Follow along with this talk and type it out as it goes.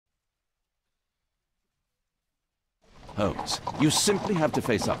Holmes, you simply have to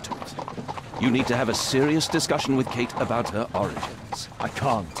face up to it. You need to have a serious discussion with Kate about her origins. I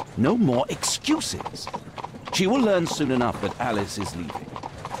can't. No more excuses. She will learn soon enough that Alice is leaving.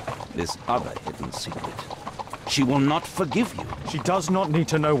 This other hidden secret. She will not forgive you. She does not need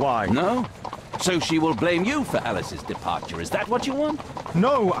to know why. No? So she will blame you for Alice's departure. Is that what you want?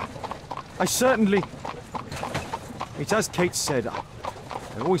 No! I certainly... It's as Kate said, I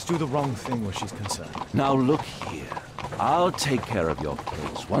always do the wrong thing where she's concerned. Now look here. I'll take care of your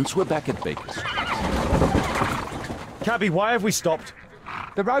case once we're back at Baker Street. Cabby, why have we stopped?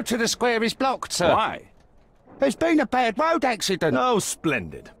 The road to the square is blocked, sir. Why? There's been a bad road accident. Oh,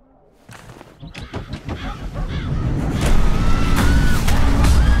 splendid.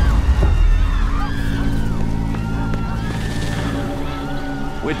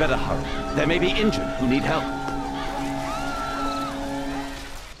 We'd better hurry. There may be injured who need help.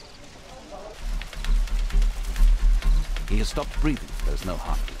 He has stopped breathing. There's no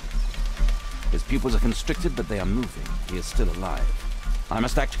heartbeat. His pupils are constricted, but they are moving. He is still alive. I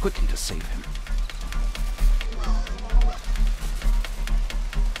must act quickly to save him.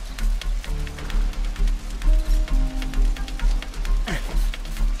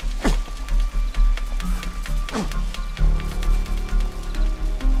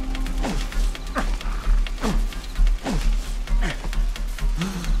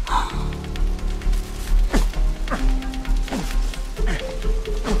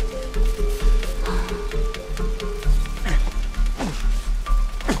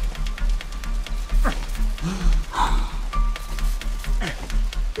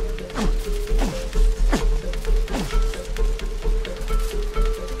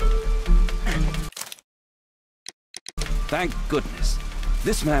 Thank goodness.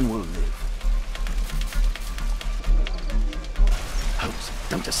 This man will live. Holmes,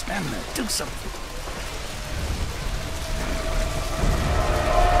 don't just stand there. Do something.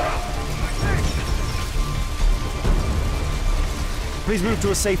 Please move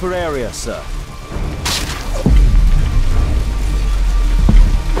to a safer area, sir.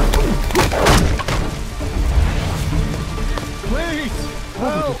 Please! I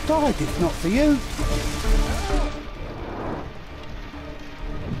would have died if not for you.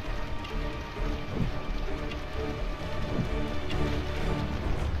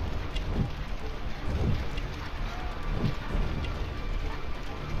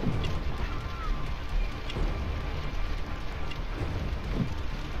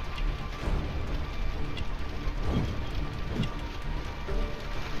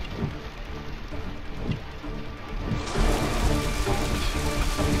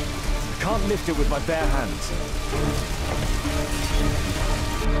 Can't lift it with my bare hands.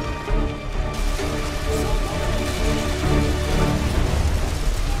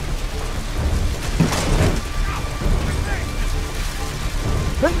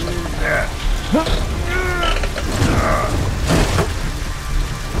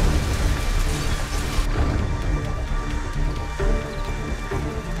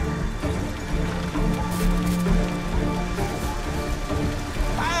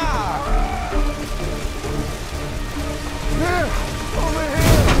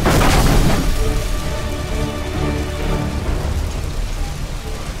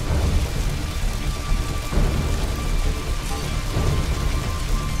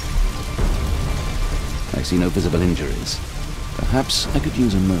 I see no visible injuries. Perhaps I could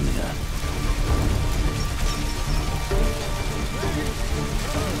use ammonia.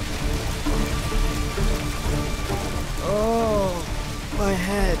 Oh, my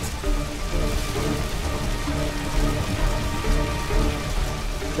head.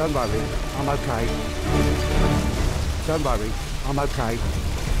 Don't worry, I'm okay. Don't worry, I'm okay.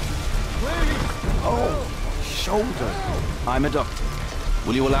 Oh, shoulder. I'm a doctor.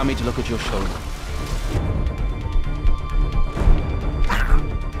 Will you allow me to look at your shoulder?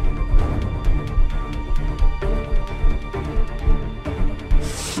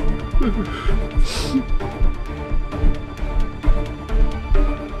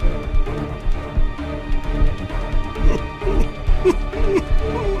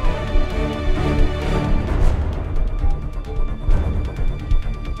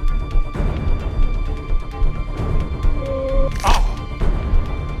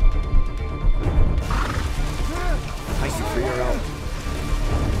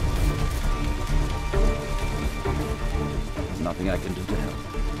 Nothing I can do to help.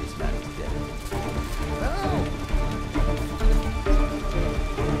 This man is dead.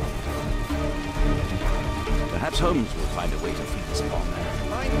 Perhaps Holmes will find a way to free this poor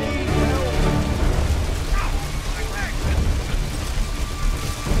man. I need help.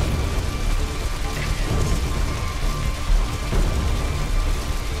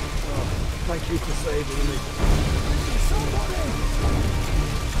 you for saving me.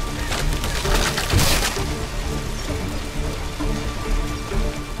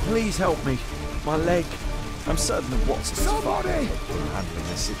 Please help me. My leg. I'm certain that Watson's far capable of handling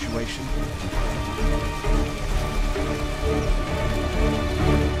this situation.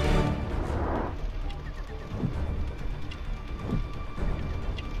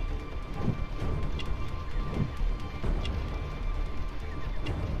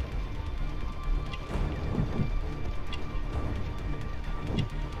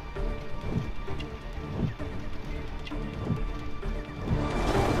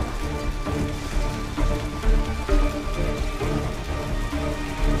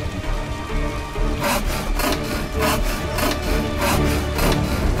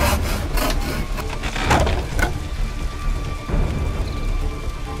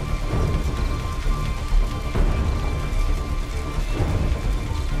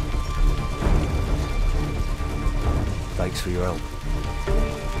 Thanks for your help.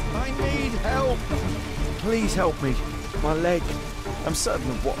 I need help. Please help me. My leg. I'm certain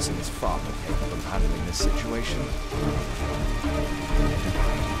that Watson is far more capable of handling this situation.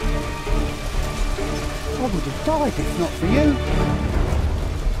 I would have died if not for you.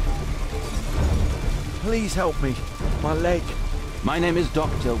 Please help me. My leg. My name is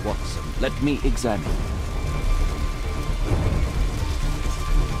Dr. Watson. Let me examine.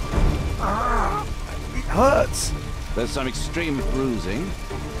 It hurts. There's some extreme bruising.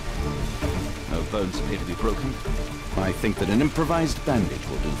 No bones appear to be broken. I think that an improvised bandage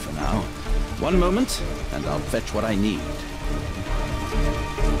will do for now. One moment, and I'll fetch what I need.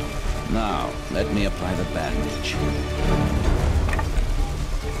 Now, let me apply the bandage.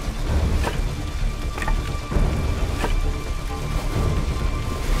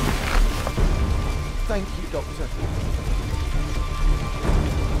 Thank you, Doctor.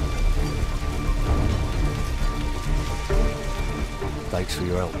 Thanks for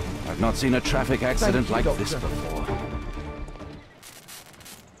your help. I've not seen a traffic accident Thank you, like this Doctor. before.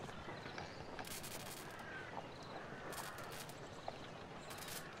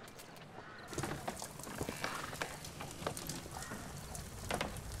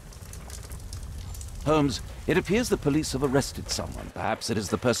 Holmes, it appears the police have arrested someone. Perhaps it is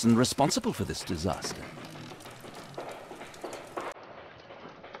the person responsible for this disaster.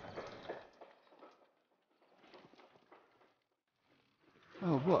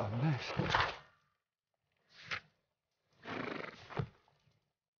 Oh, what a mess.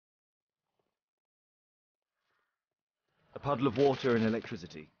 A puddle of water and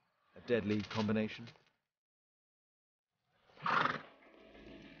electricity. A deadly combination.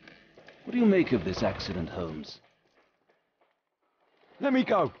 What do you make of this accident, Holmes? Let me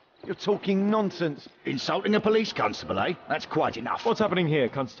go. You're talking nonsense. Insulting a police constable, eh? That's quite enough. What's happening here,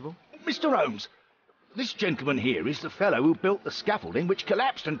 Constable? Mr. Holmes, this gentleman here is the fellow who built the scaffolding which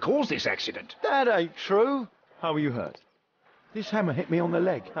collapsed and caused this accident. That ain't true. How were you hurt? This hammer hit me on the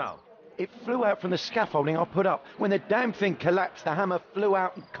leg. How? It flew out from the scaffolding I put up. When the damn thing collapsed, the hammer flew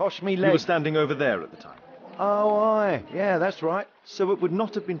out and cost me You leg. were standing over there at the time. Oh, aye. Yeah, that's right. So it would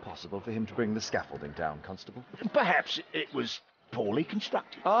not have been possible for him to bring the scaffolding down, Constable? Perhaps it was poorly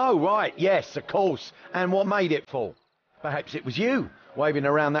constructed. Oh, right. Yes, of course. And what made it fall? Perhaps it was you, waving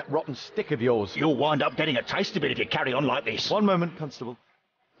around that rotten stick of yours. You'll wind up getting a taste of it if you carry on like this. One moment, Constable.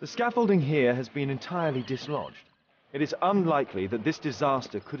 The scaffolding here has been entirely dislodged. It is unlikely that this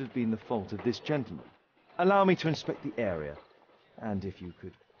disaster could have been the fault of this gentleman. Allow me to inspect the area. And if you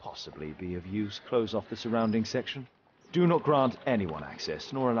could possibly be of use, close off the surrounding section. Do not grant anyone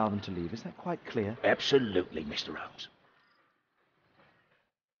access, nor allow them to leave. Is that quite clear? Absolutely, Mr. Holmes.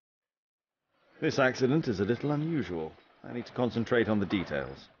 This accident is a little unusual. I need to concentrate on the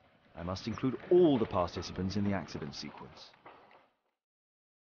details. I must include all the participants in the accident sequence.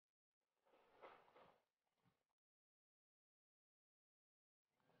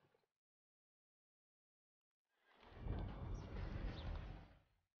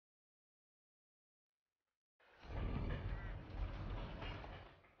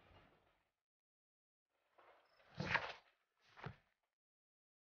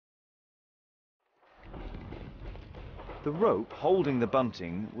 The rope holding the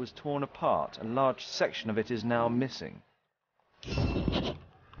bunting was torn apart. A large section of it is now missing.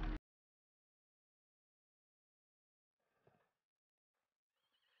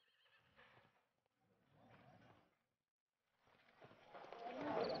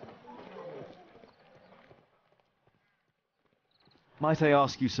 Might I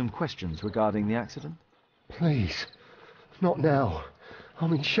ask you some questions regarding the accident? Please. Not now.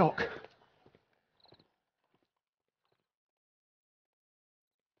 I'm in shock.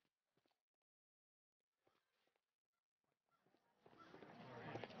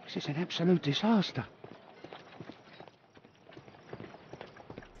 This is an absolute disaster.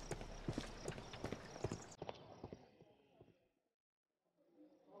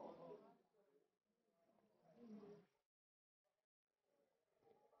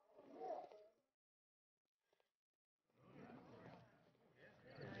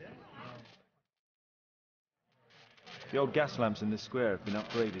 The old gas lamps in this square have been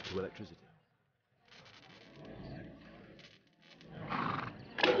upgraded to electricity.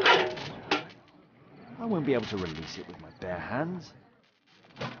 I won't be able to release it with my bare hands.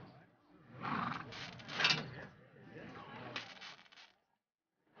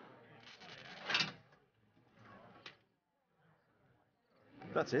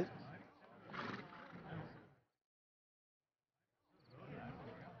 That's it.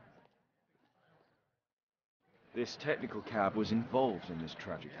 This technical cab was involved in this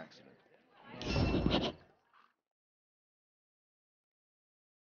tragic accident.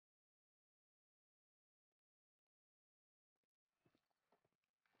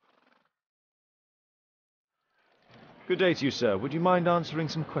 Good day to you, sir. Would you mind answering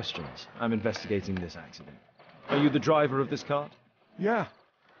some questions? I'm investigating this accident. Are you the driver of this cart? Yeah.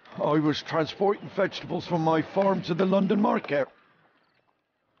 I was transporting vegetables from my farm to the London market.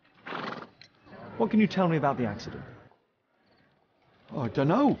 What can you tell me about the accident? I don't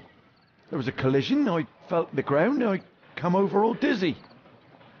know. There was a collision, I felt the ground, I come over all dizzy.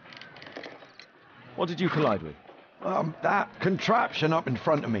 What did you collide with? That contraption up in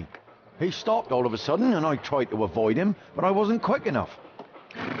front of me. He stopped all of a sudden and I tried to avoid him, but I wasn't quick enough.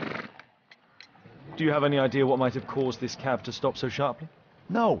 Do you have any idea what might have caused this cab to stop so sharply?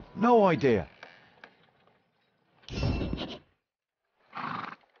 No idea.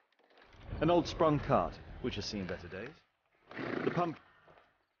 An old sprung cart, which has seen better days. The pump...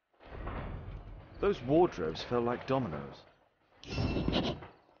 Those wardrobes fell like dominoes.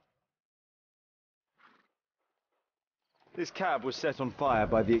 This cab was set on fire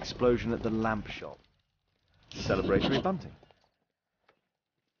by the explosion at the lamp shop. Celebratory bunting.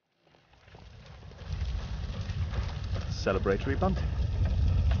 Celebratory bunting.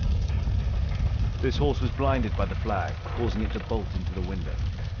 This horse was blinded by the flag, causing it to bolt into the window.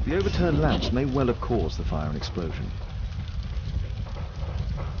 The overturned lamps may well have caused the fire and explosion.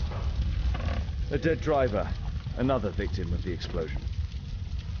 A dead driver, another victim of the explosion.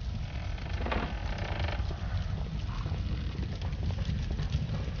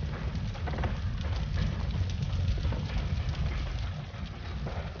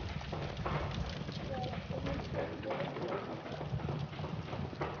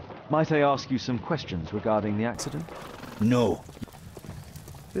 Might I ask you some questions regarding the accident? No.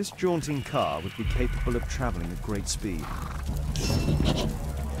 This jaunting car would be capable of travelling at great speed.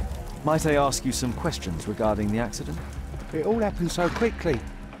 Might I ask you some questions regarding the accident? It all happened so quickly.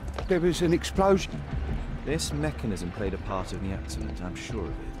 There was an explosion. This mechanism played a part in the accident, I'm sure of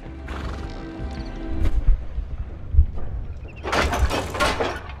it.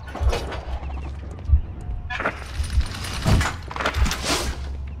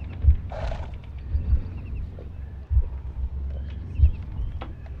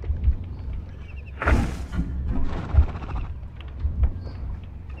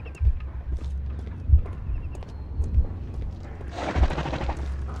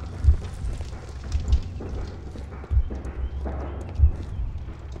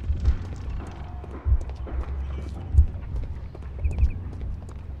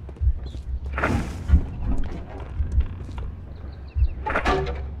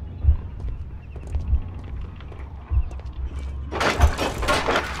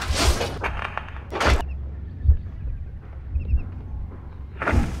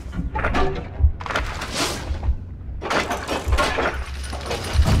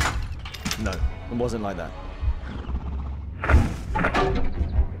 No, it wasn't like that.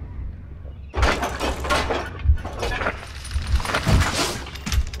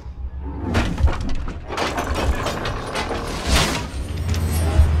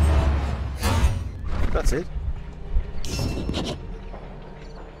 That's it.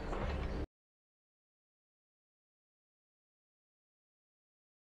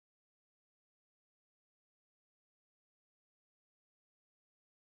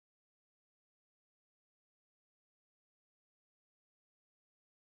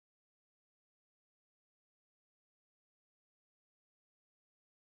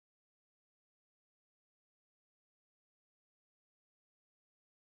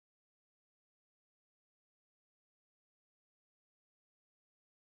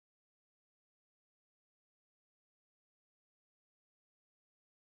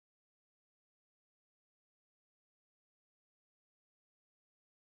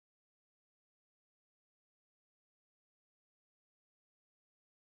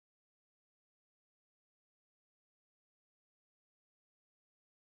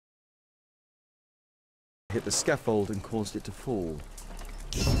 hit the scaffold and caused it to fall.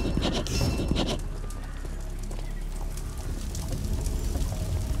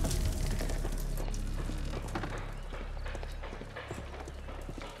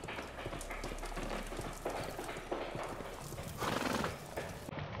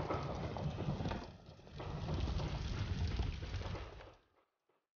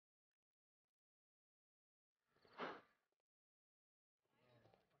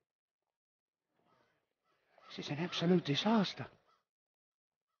 This is an absolute disaster.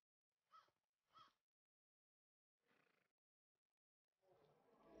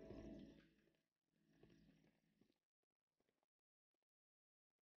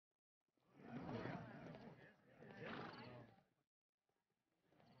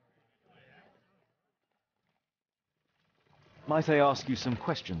 Might I ask you some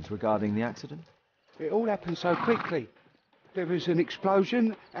questions regarding the accident? It all happened so quickly. There was an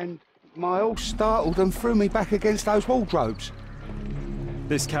explosion and my horse startled and threw me back against those wardrobes.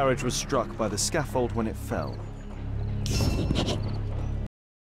 This carriage was struck by the scaffold when it fell.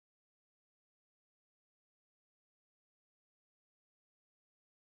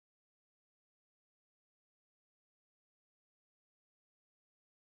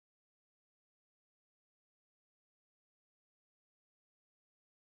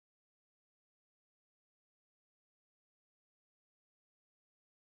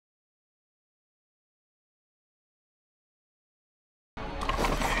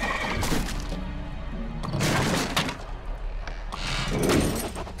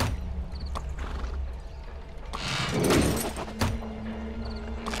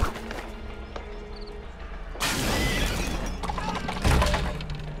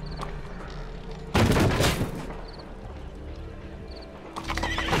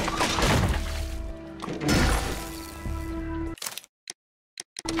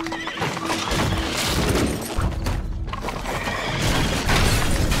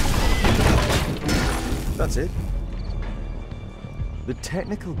 That's it. The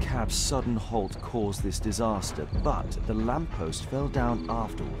technical cab's sudden halt caused this disaster, but the lamppost fell down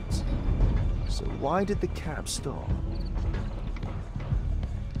afterwards. So why did the cab stop?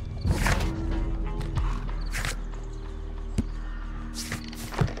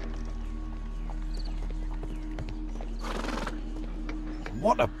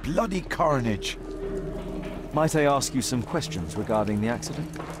 What a bloody carnage! Might I ask you some questions regarding the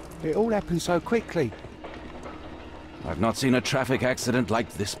accident? It all happened so quickly. I've not seen a traffic accident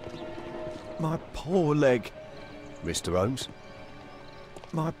like this. My poor leg. Mr. Holmes?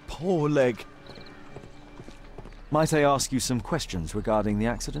 My poor leg. Might I ask you some questions regarding the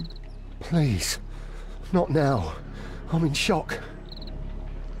accident? Please. Not now. I'm in shock.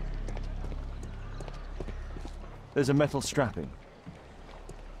 There's a metal strapping.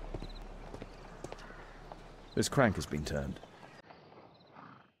 This crank has been turned.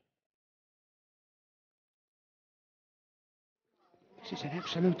 This is an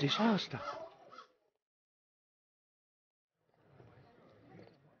absolute disaster.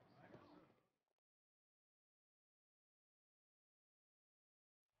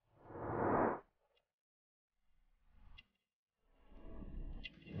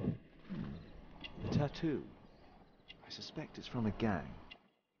 A tattoo. I suspect it's from a gang.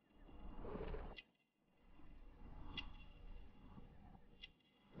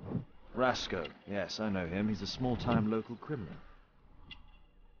 Rasco. Yes, I know him. He's a small-time local criminal.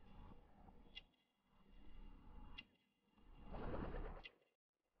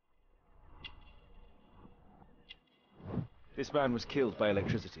 This man was killed by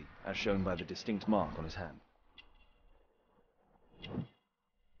electricity, as shown by the distinct mark on his hand.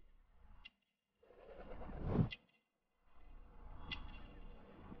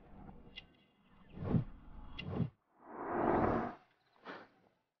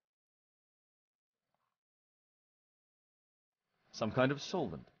 Some kind of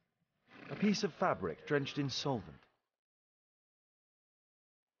solvent. A piece of fabric drenched in solvent.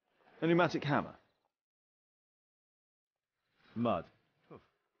 A pneumatic hammer. Mud. Oof,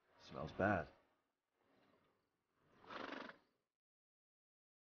 smells bad.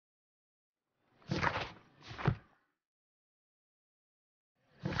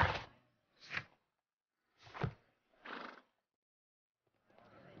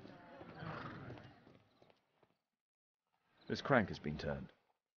 This crank has been turned.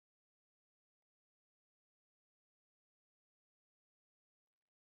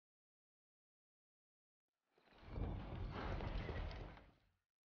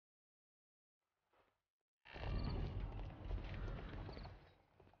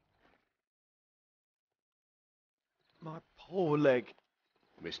 My poor leg.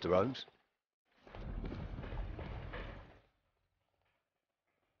 Mr. Holmes?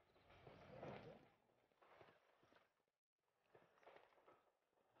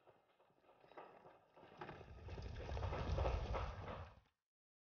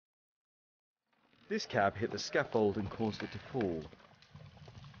 This cab hit the scaffold and caused it to fall.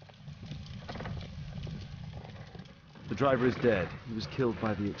 The driver is dead. He was killed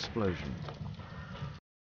by the explosion.